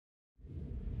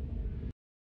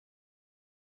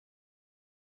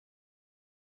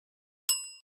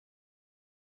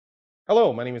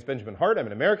Hello, my name is Benjamin Hart. I'm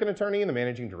an American attorney and the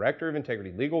Managing Director of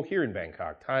Integrity Legal here in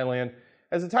Bangkok, Thailand.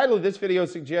 As the title of this video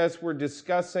suggests, we're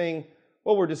discussing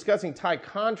Thai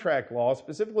contract law.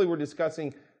 Specifically, we're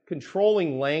discussing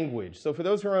controlling language. So for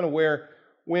those who are unaware,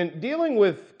 when dealing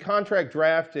with contract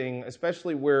drafting,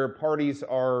 especially where parties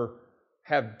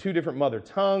have two different mother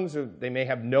tongues, or they may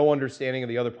have no understanding of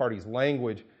the other party's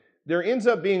language, there ends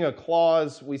up being a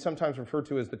clause we sometimes refer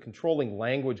to as the controlling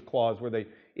language clause, where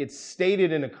it's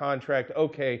stated in a contract,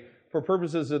 okay, for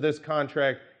purposes of this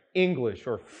contract, English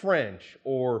or French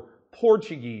or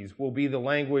Portuguese will be the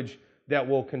language that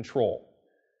will control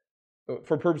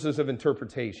for purposes of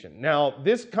interpretation. Now,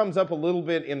 this comes up a little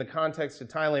bit in the context of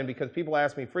Thailand because people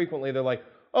ask me frequently, they're like,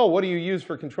 oh, what do you use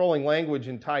for controlling language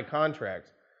in Thai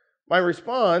contracts? My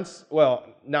response, well,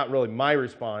 not really my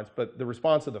response, but the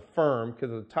response of the firm, because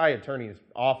the Thai attorneys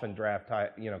often draft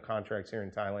contracts here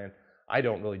in Thailand. I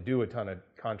don't really do a ton of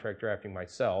contract drafting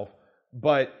myself,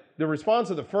 but the response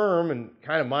of the firm, and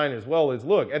kind of mine as well, is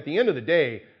look, at the end of the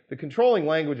day, the controlling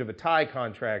language of a Thai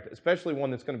contract, especially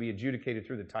one that's going to be adjudicated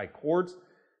through the Thai courts,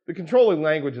 the controlling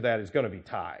language of that is going to be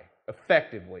Thai,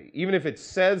 effectively. Even if it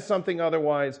says something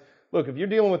otherwise, look, if you're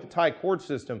dealing with the Thai court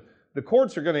system, the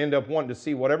courts are going to end up wanting to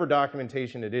see whatever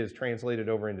documentation it is translated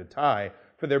over into Thai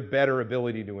for their better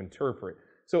ability to interpret.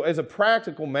 So as a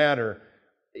practical matter,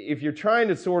 if you're trying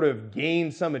to sort of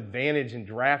gain some advantage in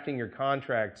drafting your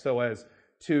contract so as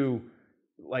to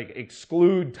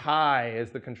exclude Thai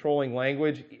as the controlling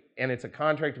language, and it's a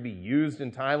contract to be used in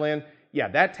Thailand, yeah,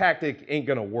 that tactic ain't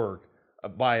going to work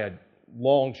by a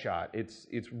long shot. It's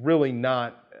really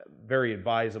not very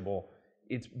advisable.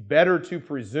 It's better to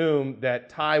presume that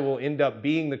Thai will end up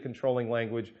being the controlling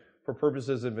language for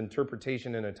purposes of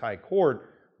interpretation in a Thai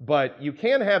court, but you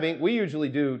can have, we usually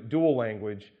do dual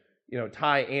language,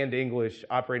 Thai and English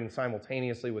operating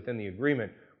simultaneously within the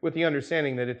agreement, with the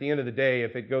understanding that at the end of the day,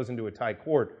 if it goes into a Thai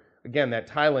court, again, that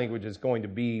Thai language is going to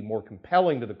be more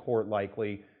compelling to the court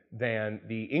likely than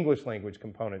the English language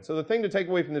component. So the thing to take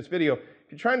away from this video, if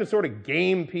you're trying to sort of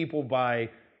game people by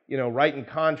writing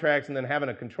contracts and then having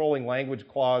a controlling language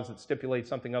clause that stipulates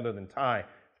something other than Thai,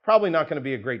 it's probably not going to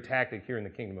be a great tactic here in the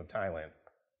Kingdom of Thailand.